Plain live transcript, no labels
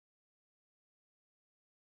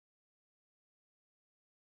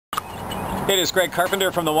It is Greg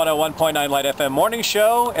Carpenter from the 101.9 Lite FM morning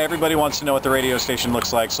show. Everybody wants to know what the radio station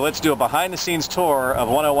looks like, so let's do a behind-the-scenes tour of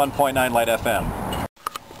 101.9 Lite FM.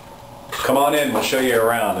 Come on in, we'll show you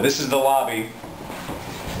around. This is the lobby.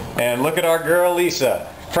 And look at our girl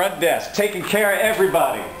Lisa, front desk, taking care of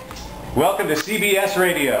everybody. Welcome to CBS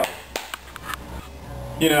Radio.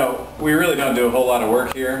 You know, we really don't do a whole lot of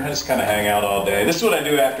work here. I just kind of hang out all day. This is what I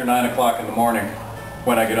do after 9 o'clock in the morning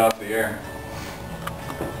when I get off the air.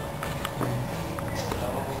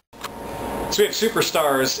 So we have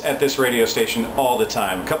superstars at this radio station all the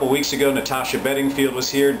time. A couple weeks ago, Natasha Bedingfield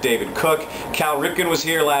was here, David Cook, Cal Ripken was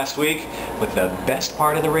here last week. But the best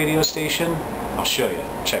part of the radio station, I'll show you.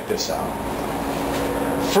 Check this out.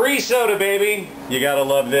 Free soda, baby! You gotta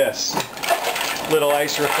love this. Little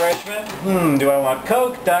ice refreshment. Do I want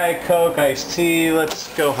Coke, Diet Coke, iced tea?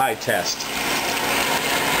 Let's go high test.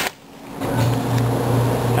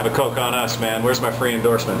 Have a Coke on us, man. Where's my free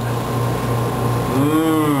endorsement?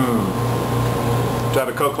 Do I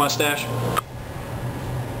have a Coke mustache?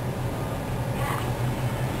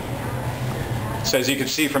 So as you can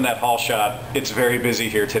see from that hall shot, it's very busy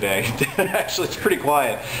here today. Actually, it's pretty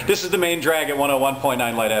quiet. This is the main drag at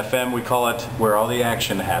 101.9 Lite FM. We call it where all the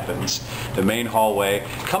action happens. The main hallway.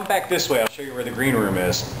 Come back this way. I'll show you where the green room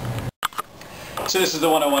is. So this is the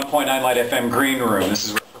 101.9 Lite FM green room. This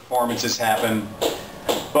is where performances happen.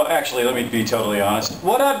 Well, actually, let me be totally honest.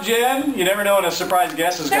 What up, Jen? You never know when a surprise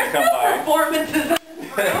guest is going to come by. Performances in the room.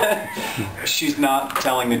 She's not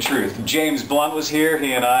telling the truth. James Blunt was here.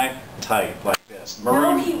 He and I, tight like this.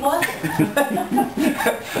 No, he wasn't.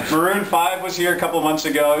 Maroon 5 was here a couple months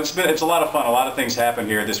ago. It's a lot of fun. A lot of things happen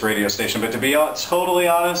here at this radio station. But to be totally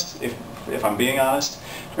honest, if I'm being honest,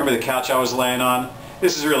 remember the couch I was laying on?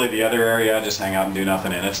 This is really the other area I just hang out and do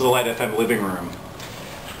nothing in. It's the Lite FM living room.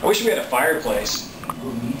 I wish we had a fireplace.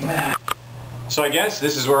 So I guess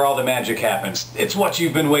this is where all the magic happens. It's what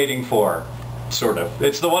you've been waiting for. Sort of.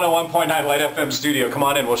 It's the 101.9 Lite FM studio. Come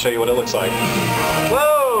on in, we'll show you what it looks like.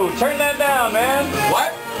 Whoa! Turn that down, man!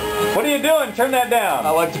 What? What are you doing? Turn that down.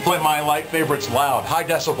 I like to play my Lite favorites loud. High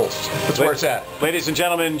decibels. That's where it's at. Ladies and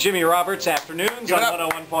gentlemen, Jimmy Roberts, afternoons on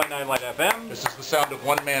 101.9 Lite FM. This is the sound of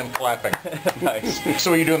one man clapping. Nice.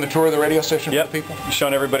 So are you doing the tour of the radio station for the people?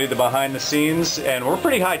 Showing everybody the behind the scenes, and we're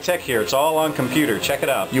pretty high tech here. It's all on computer. Check it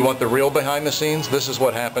out. You want the real behind the scenes? This is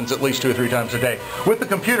what happens at least 2 or 3 times a day. With the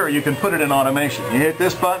computer, you can put it in automation. You hit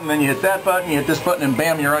this button, then you hit that button, you hit this button, and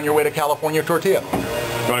bam, you're on your way to California tortilla.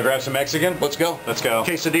 You want to grab some Mexican? Let's go. Let's go.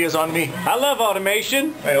 Quesadillas on me. I love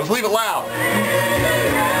automation. Hey, let's leave it loud.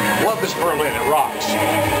 Love this Berlin. It rocks.